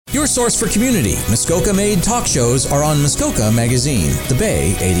Your source for community, Muskoka-made talk shows are on Muskoka Magazine, The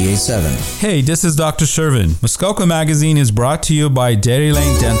Bay 88.7. Hey, this is Dr. Shervin. Muskoka Magazine is brought to you by Dairy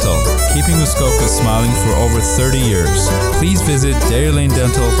Lane Dental, keeping Muskoka smiling for over 30 years. Please visit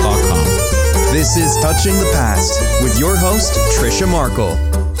dairylanedental.com. This is Touching the Past with your host, Tricia Markle.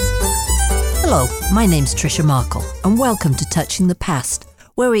 Hello, my name's Tricia Markle, and welcome to Touching the Past,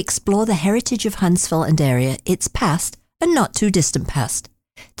 where we explore the heritage of Huntsville and area, its past and not too distant past.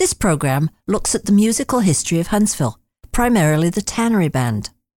 This program looks at the musical history of Huntsville, primarily the Tannery Band.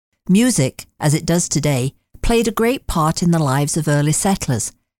 Music, as it does today, played a great part in the lives of early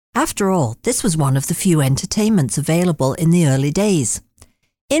settlers. After all, this was one of the few entertainments available in the early days.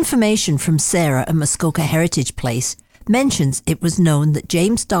 Information from Sarah at Muskoka Heritage Place mentions it was known that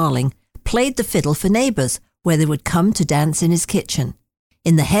James Darling played the fiddle for neighbours where they would come to dance in his kitchen.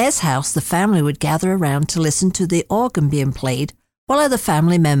 In the Hare's house, the family would gather around to listen to the organ being played, while other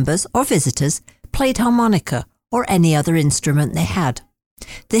family members or visitors played harmonica or any other instrument they had.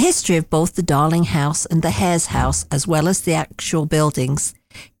 The history of both the Darling house and the Hare's house, as well as the actual buildings,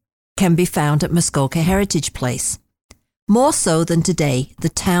 can be found at Muskoka Heritage Place. More so than today, the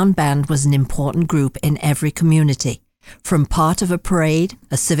town band was an important group in every community. From part of a parade,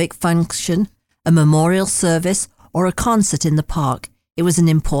 a civic function, a memorial service, or a concert in the park, it was an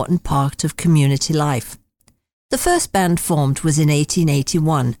important part of community life. The first band formed was in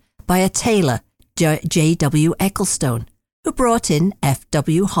 1881 by a tailor, J.W. Ecclestone, who brought in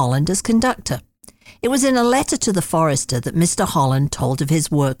F.W. Holland as conductor. It was in a letter to the Forester that Mr. Holland told of his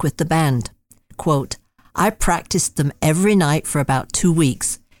work with the band. Quote, "I practiced them every night for about 2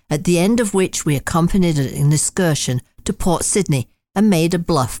 weeks, at the end of which we accompanied an excursion to Port Sydney and made a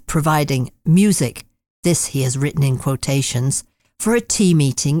bluff providing music," this he has written in quotations, "for a tea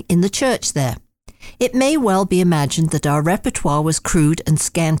meeting in the church there. It may well be imagined that our repertoire was crude and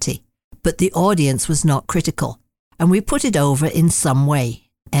scanty, but the audience was not critical, and we put it over in some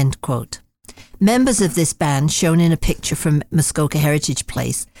way." End quote. Members of this band, shown in a picture from Muskoka Heritage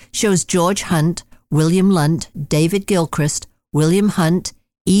Place, shows George Hunt, William Lunt, David Gilchrist, William Hunt,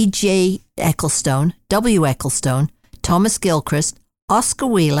 E.J. Ecclestone, W. Ecclestone, Thomas Gilchrist, Oscar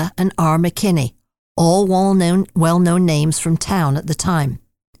Wheeler, and R. McKinney, all well-known names from town at the time.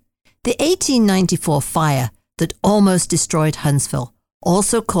 The 1894 fire that almost destroyed Huntsville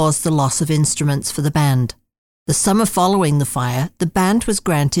also caused the loss of instruments for the band. The summer following the fire, the band was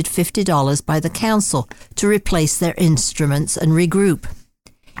granted $50 by the council to replace their instruments and regroup.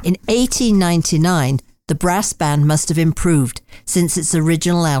 In 1899, the brass band must have improved since its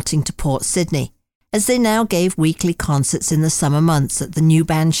original outing to Port Sydney, as they now gave weekly concerts in the summer months at the new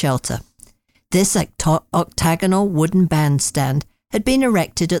band shelter. This octagonal wooden bandstand had been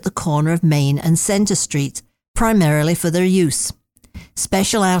erected at the corner of Main and Centre Street, primarily for their use.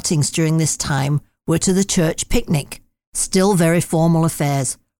 Special outings during this time were to the church picnic, still very formal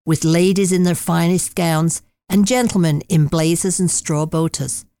affairs, with ladies in their finest gowns and gentlemen in blazers and straw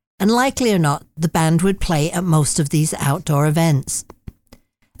boaters, and likely or not, the band would play at most of these outdoor events.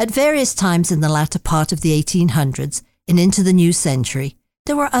 At various times in the latter part of the 1800s and into the new century,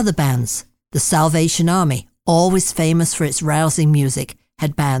 there were other bands. The Salvation Army, always famous for its rousing music,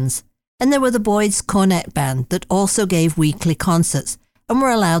 had bands, and there were the Boyd's Cornet Band that also gave weekly concerts and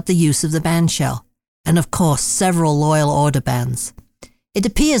were allowed the use of the band shell, and of course several Loyal Order bands. It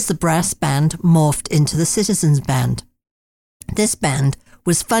appears the brass band morphed into the Citizens Band. This band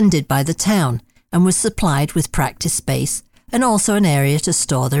was funded by the town and was supplied with practice space and also an area to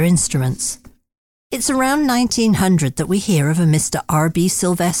store their instruments. It's around 1900 that we hear of a Mr. R.B.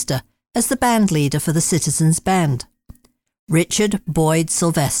 Sylvester as the band leader for the Citizens Band. Richard Boyd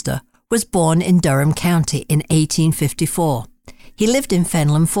Sylvester was born in Durham County in 1854. He lived in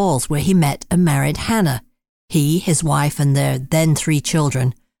Fenelon Falls, where he met and married Hannah. He, his wife, and their then 3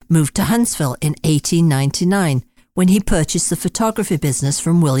 children moved to Huntsville in 1899 when he purchased the photography business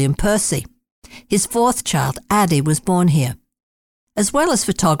from William Percy. His 4th child, Addie, was born here. As well as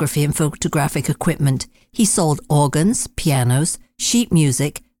photography and photographic equipment, he sold organs, pianos, sheet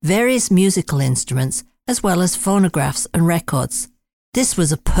music, various musical instruments, as well as phonographs and records. This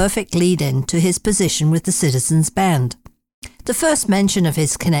was a perfect lead-in to his position with the Citizens Band. The first mention of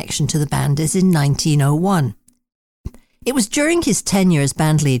his connection to the band is in 1901. It was during his tenure as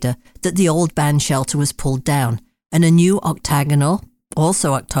band leader that the old band shelter was pulled down, and a new octagonal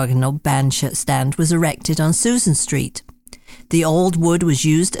band stand was erected on Susan Street. The old wood was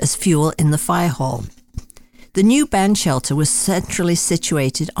used as fuel in the fire hall. The new band shelter was centrally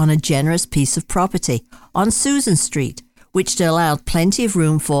situated on a generous piece of property on Susan Street, which allowed plenty of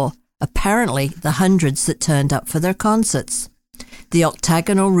room for, apparently, the hundreds that turned up for their concerts. The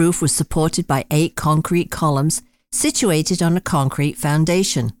octagonal roof was supported by 8 concrete columns situated on a concrete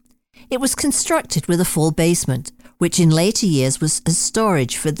foundation. It was constructed with a full basement, which in later years was as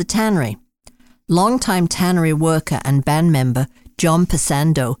storage for the tannery. Longtime tannery worker and band member John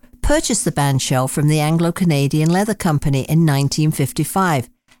Passando purchased the band shell from the Anglo-Canadian Leather Company in 1955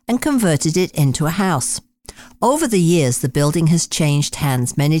 and converted it into a house. Over the years, the building has changed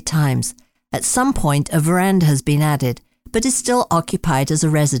hands many times. At some point, a veranda has been added, but is still occupied as a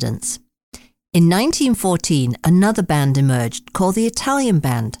residence. In 1914, another band emerged called the Italian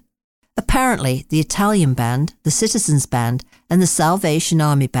Band. Apparently, the Italian Band, the Citizens Band, and the Salvation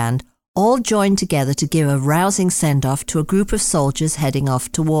Army Band all joined together to give a rousing send-off to a group of soldiers heading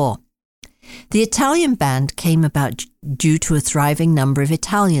off to war. The Italian Band came about due to a thriving number of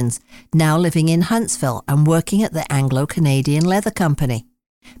Italians now living in Huntsville and working at the Anglo-Canadian Leather Company.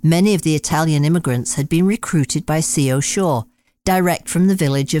 Many of the Italian immigrants had been recruited by C.O. Shaw, direct from the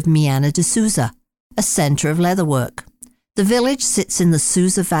village of Miana de Souza, a centre of leatherwork. The village sits in the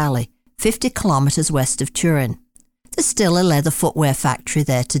Souza Valley, 50 kilometres west of Turin. There's still a leather footwear factory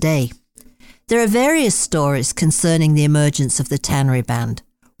there today. There are various stories concerning the emergence of the tannery band.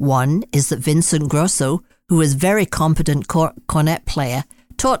 One is that Vincent Grosso, who was a very competent cornet player,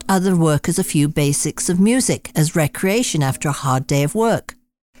 taught other workers a few basics of music as recreation after a hard day of work.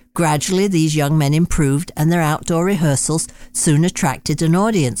 Gradually, these young men improved, and their outdoor rehearsals soon attracted an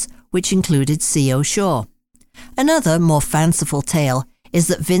audience, which included C.O. Shaw. Another, more fanciful tale is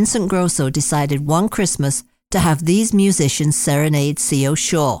that Vincent Grosso decided one Christmas to have these musicians serenade C.O.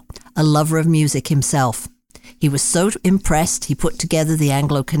 Shaw, a lover of music himself. He was so impressed he put together the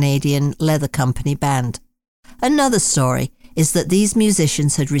Anglo-Canadian Leather Company Band. Another story is that these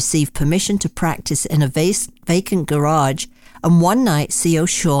musicians had received permission to practice in a vacant garage, and one night C.O.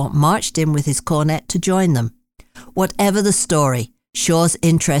 Shaw marched in with his cornet to join them. Whatever the story, Shaw's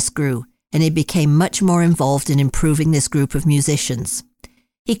interest grew, and he became much more involved in improving this group of musicians.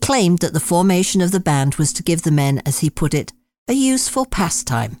 He claimed that the formation of the band was to give the men, as he put it, a useful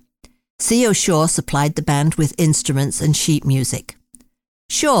pastime. C.O. Shaw supplied the band with instruments and sheet music.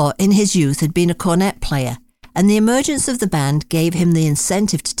 Shaw, in his youth, had been a cornet player, and the emergence of the band gave him the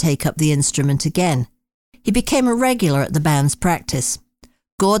incentive to take up the instrument again. He became a regular at the band's practice.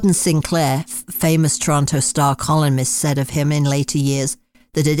 Gordon Sinclair, famous Toronto Star columnist, said of him in later years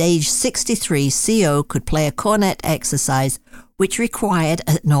that at age 63, C.O. could play a cornet exercise which required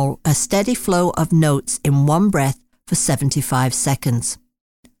a steady flow of notes in one breath for 75 seconds.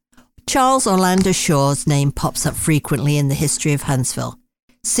 Charles Orlando Shaw's name pops up frequently in the history of Huntsville.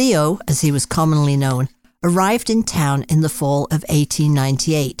 C.O., as he was commonly known, arrived in town in the fall of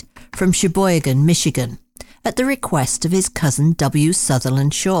 1898 from Sheboygan, Michigan, at the request of his cousin W.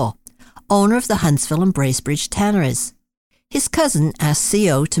 Sutherland Shaw, owner of the Huntsville and Bracebridge tanneries. His cousin asked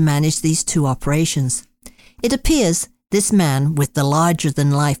C.O. to manage these two operations. It appears this man, with the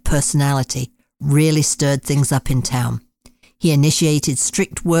larger-than-life personality, really stirred things up in town. He initiated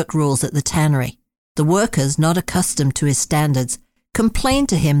strict work rules at the tannery. The workers, not accustomed to his standards, complained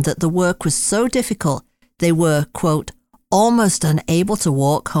to him that the work was so difficult they were, quote, almost unable to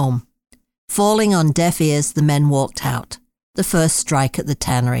walk home. Falling on deaf ears, the men walked out. The first strike at the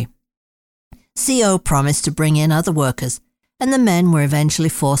tannery. C.O. promised to bring in other workers, and the men were eventually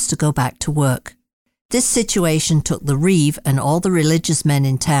forced to go back to work. This situation took the Reeve and all the religious men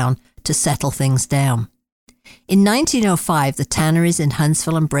in town to settle things down. In 1905, the tanneries in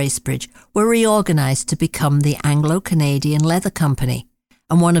Huntsville and Bracebridge were reorganized to become the Anglo-Canadian Leather Company,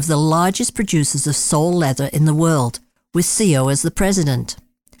 and one of the largest producers of sole leather in the world, with C.O. as the president.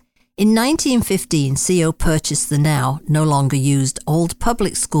 In 1915, C.O. purchased the now no longer used old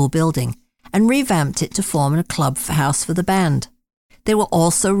public school building and revamped it to form a club house for the band. They were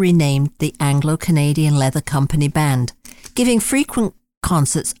also renamed the Anglo-Canadian Leather Company Band, giving frequent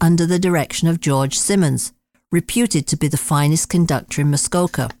concerts under the direction of George Simmons, reputed to be the finest conductor in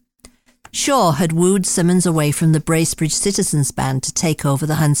Muskoka. Shaw had wooed Simmons away from the Bracebridge Citizens Band to take over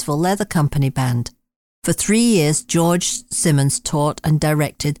the Huntsville Leather Company Band. For 3 years, George Simmons taught and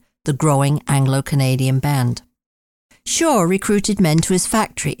directed the growing Anglo-Canadian Band. Shaw recruited men to his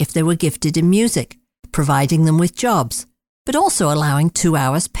factory if they were gifted in music, providing them with jobs, but also allowing 2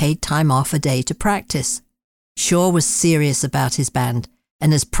 hours paid time off a day to practice. Shaw was serious about his band,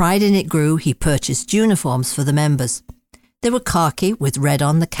 and as pride in it grew, he purchased uniforms for the members. They were khaki with red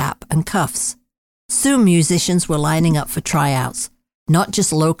on the cap and cuffs. Soon musicians were lining up for tryouts, not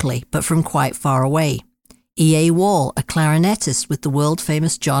just locally, but from quite far away. E.A. Wall, a clarinetist with the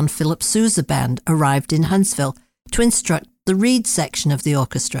world-famous John Philip Sousa Band, arrived in Huntsville to instruct the reed section of the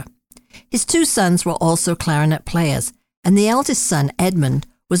orchestra. His 2 sons were also clarinet players, and the eldest son, Edmund,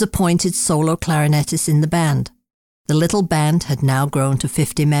 was appointed solo clarinetist in the band. The little band had now grown to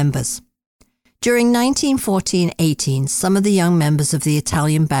 50 members. During 1914-18, some of the young members of the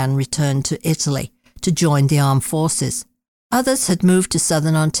Italian band returned to Italy to join the armed forces. Others had moved to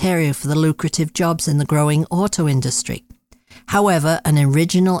southern Ontario for the lucrative jobs in the growing auto industry. However, an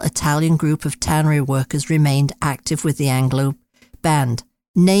original Italian group of tannery workers remained active with the Anglo band,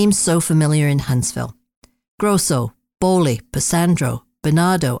 names so familiar in Huntsville: Grosso, Boli, Passandro,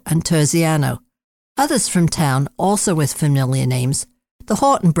 Bernardo, and Terziano. Others from town, also with familiar names: the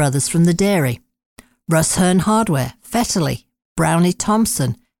Horton brothers from the dairy, Russ Hearn Hardware, Fetterly, Brownie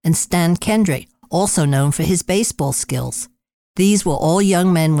Thompson, and Stan Kendrick, also known for his baseball skills. These were all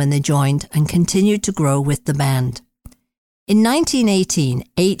young men when they joined and continued to grow with the band. In 1918,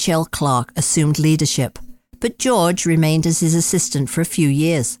 H.L. Clark assumed leadership, but George remained as his assistant for a few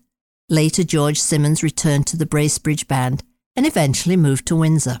years. Later, George Simmons returned to the Bracebridge Band and eventually moved to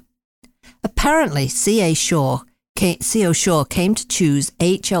Windsor. Apparently, C.O. Shaw came to choose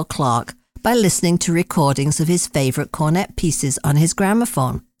H.L. Clark by listening to recordings of his favourite cornet pieces on his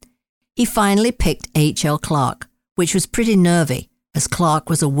gramophone. He finally picked H.L. Clark, which was pretty nervy, as Clark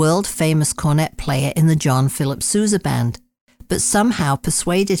was a world-famous cornet player in the John Philip Sousa Band, but somehow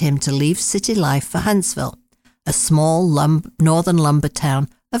persuaded him to leave city life for Huntsville, a small northern lumber town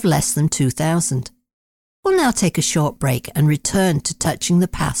of less than 2,000. We'll now take a short break and return to Touching the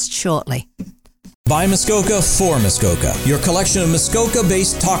Past shortly. By Muskoka for Muskoka, your collection of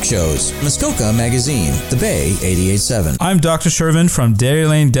Muskoka-based talk shows. Muskoka Magazine, The Bay 88.7. I'm Dr. Shervin from Dairy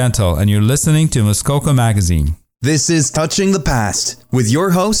Lane Dental, and you're listening to Muskoka Magazine. This is Touching the Past with your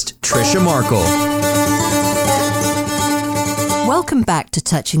host, Tricia Markle. Welcome back to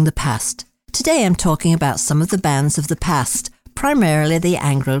Touching the Past. Today I'm talking about some of the bands of the past, primarily the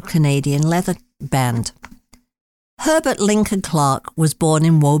Anglo-Canadian Leather Band. Herbert Lincoln Clark was born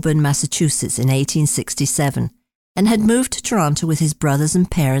in Woburn, Massachusetts in 1867 and had moved to Toronto with his brothers and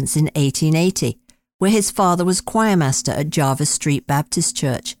parents in 1880, where his father was choirmaster at Jarvis Street Baptist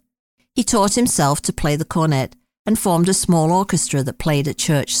Church. He taught himself to play the cornet and formed a small orchestra that played at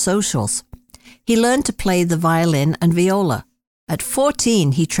church socials. He learned to play the violin and viola. At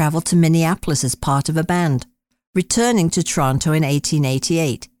 14, he traveled to Minneapolis as part of a band. Returning to Toronto in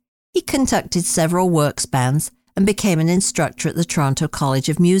 1888, he conducted several works bands and became an instructor at the Toronto College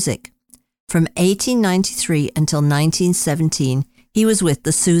of Music. From 1893 until 1917, he was with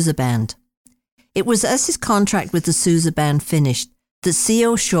the Sousa Band. It was as his contract with the Sousa Band finished that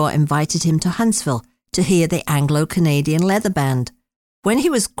C.O. Shaw invited him to Huntsville to hear the Anglo-Canadian Leather Band. When he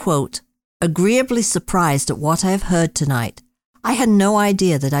was, quote, agreeably surprised at what I have heard tonight, I had no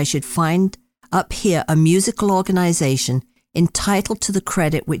idea that I should find up here a musical organization entitled to the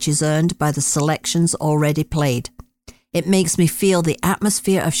credit which is earned by the selections already played. It makes me feel the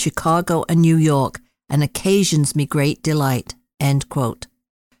atmosphere of Chicago and New York and occasions me great delight, end quote.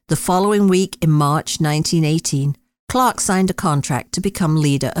 The following week, in March 1918, Clark signed a contract to become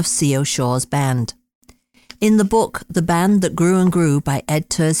leader of C.O. Shaw's band. In the book The Band That Grew and Grew by Ed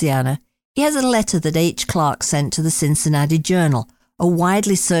Terziano, he has a letter that H. Clark sent to the Cincinnati Journal, a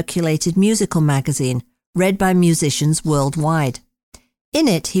widely circulated musical magazine read by musicians worldwide. In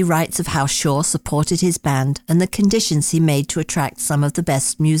it, he writes of how Shaw supported his band and the conditions he made to attract some of the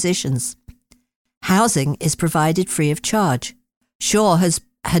best musicians. Housing is provided free of charge. Shaw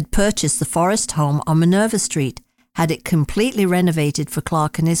had purchased the Forest home on Minerva Street, had it completely renovated for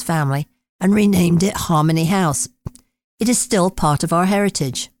Clark and his family, and renamed it Harmony House. It is still part of our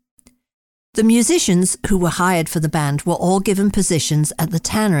heritage. The musicians who were hired for the band were all given positions at the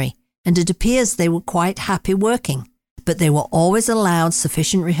tannery, and it appears they were quite happy working, but they were always allowed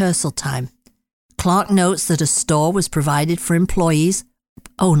sufficient rehearsal time. Clark notes that a store was provided for employees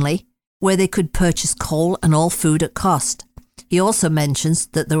only, where they could purchase coal and all food at cost. He also mentions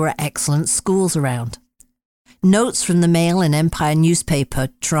that there were excellent schools around. Notes from the Mail and Empire newspaper,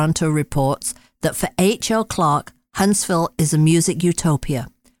 Toronto, reports that for H.L. Clark, Huntsville is a music utopia,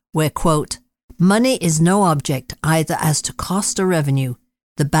 where, quote, money is no object either as to cost or revenue.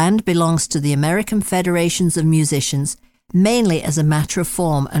 The band belongs to the American Federations of Musicians, mainly as a matter of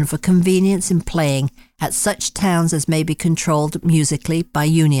form and for convenience in playing at such towns as may be controlled musically by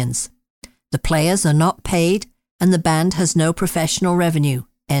unions. The players are not paid, and the band has no professional revenue,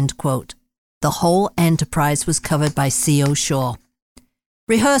 end quote. The whole enterprise was covered by C.O. Shaw.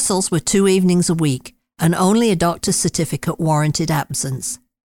 Rehearsals were 2 evenings a week, and only a doctor's certificate warranted absence.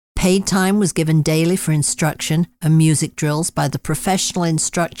 Paid time was given daily for instruction and music drills by the professional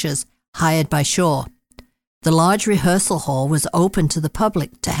instructors hired by Shaw. The large rehearsal hall was open to the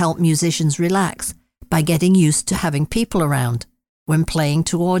public to help musicians relax, by getting used to having people around when playing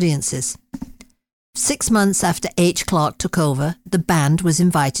to audiences. 6 months after H. Clark took over, the band was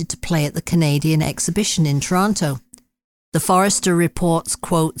invited to play at the Canadian Exhibition in Toronto. The Forrester reports,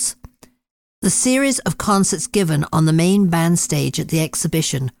 quotes, "The series of concerts given on the main band stage at the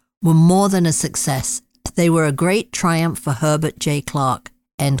exhibition were more than a success. They were a great triumph for Herbert J. Clark,"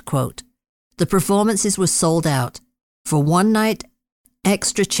 end quote. The performances were sold out. For one night,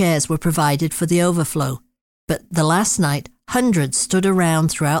 extra chairs were provided for the overflow, but the last night, hundreds stood around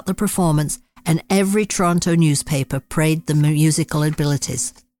throughout the performance, and every Toronto newspaper praised the musical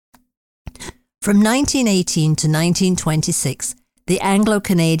abilities. From 1918 to 1926, the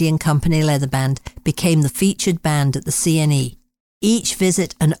Anglo-Canadian Company Leather Band became the featured band at the CNE. Each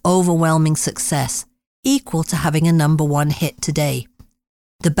visit an overwhelming success, equal to having a #1 hit today.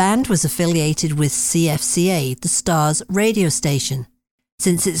 The band was affiliated with CFCA, the Stars radio station,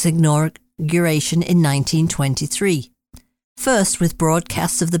 since its inauguration in 1923. First with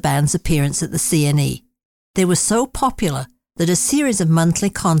broadcasts of the band's appearance at the CNE. They were so popular that a series of monthly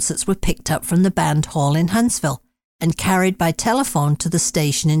concerts were picked up from the band hall in Huntsville and carried by telephone to the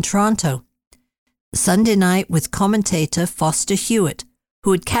station in Toronto. Sunday night with commentator Foster Hewitt, who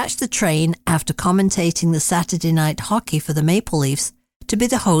would catch the train after commentating the Saturday night hockey for the Maple Leafs, to be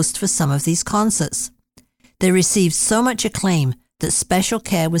the host for some of these concerts. They received so much acclaim that special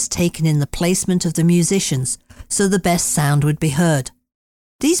care was taken in the placement of the musicians so the best sound would be heard.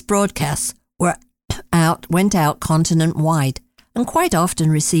 These broadcasts went out continent-wide and quite often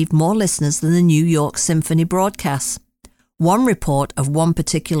received more listeners than the New York Symphony broadcasts. One report of one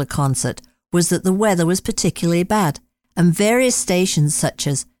particular concert was that the weather was particularly bad, and various stations such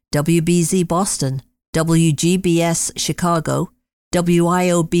as WBZ Boston, WGBS Chicago,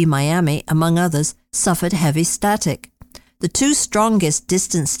 WIOB Miami, among others, suffered heavy static. The two strongest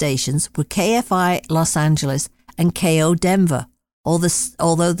distance stations were KFI Los Angeles and KO Denver.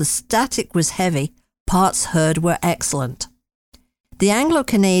 Although the static was heavy, parts heard were excellent. The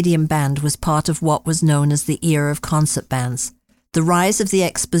Anglo-Canadian Band was part of what was known as the era of concert bands, the rise of the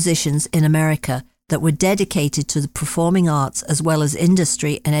expositions in America that were dedicated to the performing arts as well as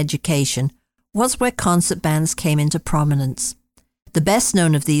industry and education was where concert bands came into prominence. The best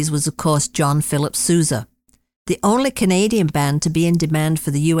known of these was, of course, John Philip Sousa. The only Canadian band to be in demand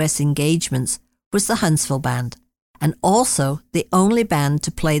for the US engagements was the Huntsville Band, and also the only band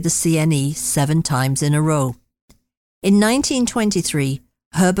to play the CNE 7 times in a row. In 1923,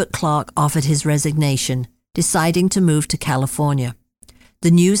 Herbert Clark offered his resignation, deciding to move to California.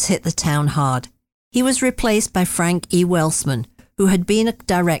 The news hit the town hard. He was replaced by Frank E. Welsman, who had been a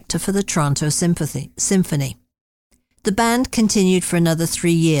director for the Toronto Symphony. The band continued for another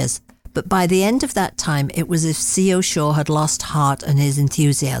 3 years, but by the end of that time it was as if C.O. Shaw had lost heart and his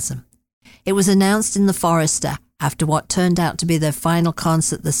enthusiasm. It was announced in the Forrester, after what turned out to be their final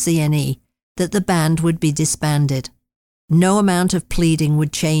concert at the CNE, that the band would be disbanded. No amount of pleading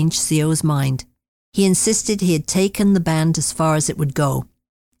would change C.O.'s mind. He insisted he had taken the band as far as it would go,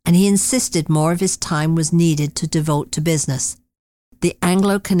 and he insisted more of his time was needed to devote to business. The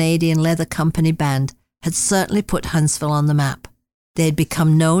Anglo-Canadian Leather Company Band had certainly put Huntsville on the map. They had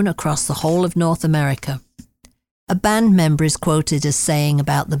become known across the whole of North America. A band member is quoted as saying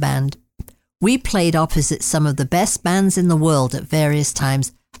about the band, "We played opposite some of the best bands in the world at various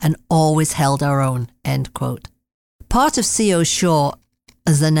times and always held our own," end quote. Part of C.O. Shaw's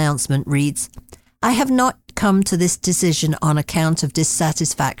announcement reads, "I have not come to this decision on account of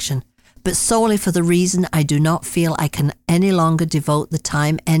dissatisfaction, but solely for the reason I do not feel I can any longer devote the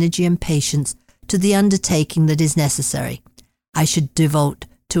time, energy and patience to the undertaking that is necessary. I should devote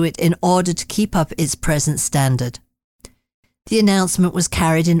to it in order to keep up its present standard." The announcement was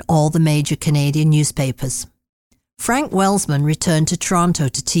carried in all the major Canadian newspapers. Frank Welsman returned to Toronto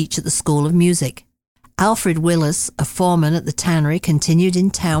to teach at the School of Music. Alfred Willis, a foreman at the tannery, continued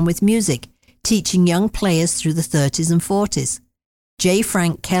in town with music, teaching young players through the 30s and 40s. J.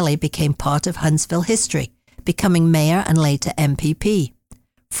 Frank Kelly became part of Huntsville history, becoming mayor and later MPP.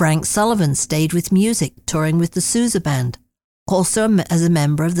 Frank Sullivan stayed with music, touring with the Sousa Band, also as a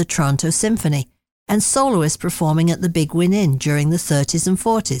member of the Toronto Symphony, and soloist performing at the Big Win Inn during the 30s and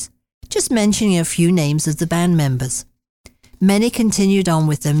 40s, just mentioning a few names of the band members. Many continued on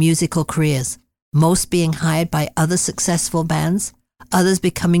with their musical careers, most being hired by other successful bands, others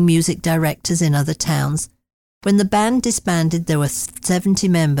becoming music directors in other towns. When the band disbanded, there were 70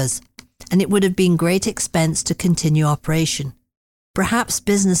 members, and it would have been great expense to continue operation. Perhaps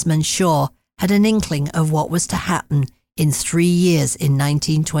businessman Shaw had an inkling of what was to happen in 3 years in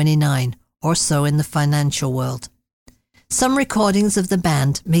 1929 or so in the financial world. Some recordings of the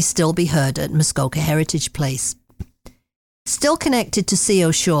band may still be heard at Muskoka Heritage Place. Still connected to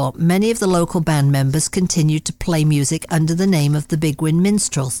C.O. Shaw, many of the local band members continued to play music under the name of the Big Wind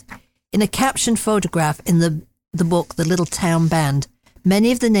Minstrels. In a captioned photograph in the book The Little Town Band,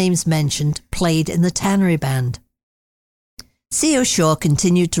 many of the names mentioned played in the Tannery Band. C.O. Shaw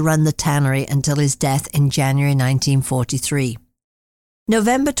continued to run the tannery until his death in January 1943.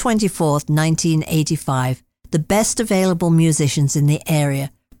 November 24th, 1985, the best available musicians in the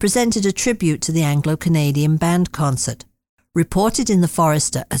area presented a tribute to the Anglo-Canadian Band concert, reported in the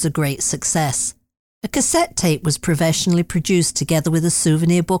Forester as a great success. A cassette tape was professionally produced together with a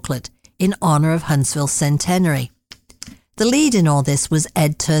souvenir booklet in honour of Huntsville's centenary. The lead in all this was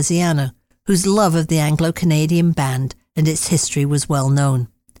Ed Terziano, whose love of the Anglo-Canadian Band and its history was well known.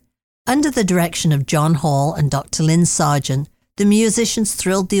 Under the direction of John Hall and Dr. Lynn Sargent, the musicians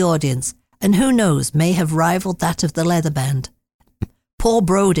thrilled the audience, and who knows, may have rivaled that of the Leather Band. Paul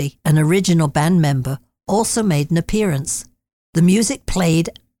Brody, an original band member, also made an appearance. The music played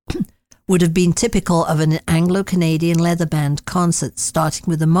would have been typical of an Anglo-Canadian Leather Band concert, starting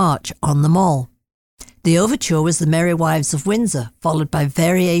with a march on the Mall. The overture was The Merry Wives of Windsor, followed by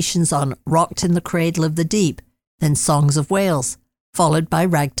variations on Rocked in the Cradle of the Deep, then Songs of Wales, followed by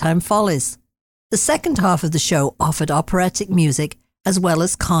Ragtime Follies. The second half of the show offered operatic music as well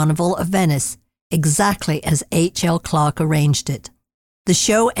as Carnival of Venice, exactly as H.L. Clark arranged it. The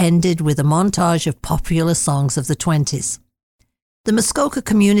show ended with a montage of popular songs of the 20s. The Muskoka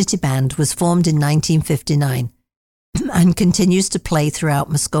Community Band was formed in 1959 and continues to play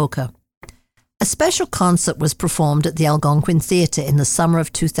throughout Muskoka. A special concert was performed at the Algonquin Theatre in the summer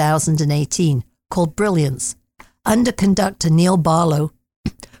of 2018 called Brilliance, under conductor Neil Barlow,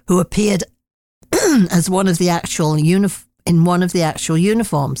 who appeared as one of the actual uniforms.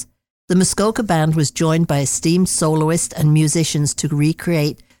 The Muskoka Band was joined by esteemed soloists and musicians to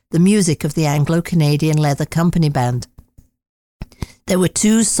recreate the music of the Anglo-Canadian Leather Company Band. There were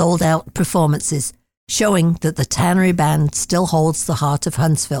 2 sold-out performances, showing that the Tannery Band still holds the heart of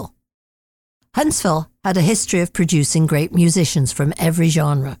Huntsville. Huntsville had a history of producing great musicians from every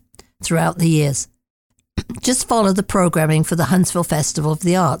genre throughout the years. Just follow the programming for the Huntsville Festival of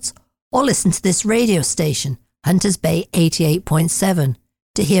the Arts, or listen to this radio station, Hunters Bay 88.7,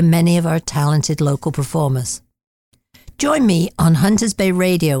 to hear many of our talented local performers. Join me on Hunters Bay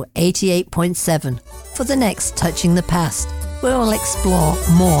Radio 88.7 for the next Touching the Past, where we'll explore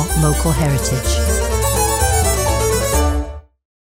more local heritage.